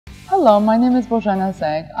Hello, my name is Bojana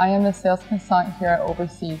Zeg. I am a sales consultant here at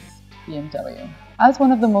Overseas BMW. As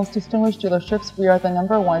one of the most distinguished dealerships, we are the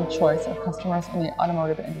 #1 choice of customers in the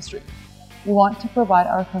automotive industry. We want to provide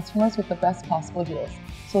our customers with the best possible deals.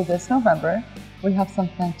 So this November, we have some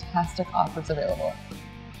fantastic offers available.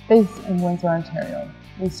 Based in Windsor, Ontario,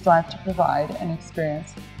 we strive to provide an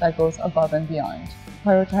experience that goes above and beyond.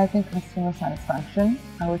 Prioritizing customer satisfaction,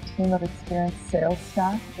 our team of experienced sales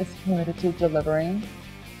staff is committed to delivering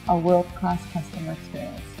a world-class customer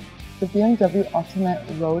experience. The BMW Ultimate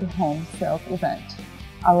Road Home Sales Event,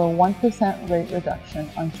 our 1% rate reduction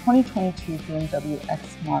on 2022 BMW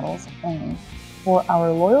X models only. For our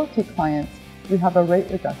loyalty clients, we have a rate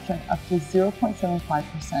reduction up to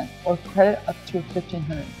 0.75% or credit up to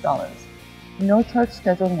 $1,500. No charge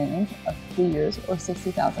scheduled maintenance of 3 years or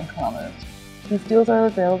 60,000 kilometers. These deals are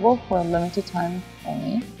available for a limited time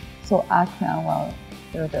only, so act now while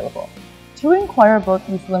they're available. To inquire about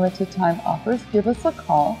these limited time offers, give us a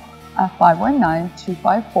call at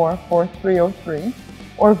 519-254-4303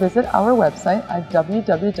 or visit our website at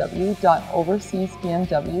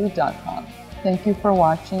www.overseasbmw.com. Thank you for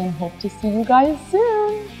watching and hope to see you guys soon!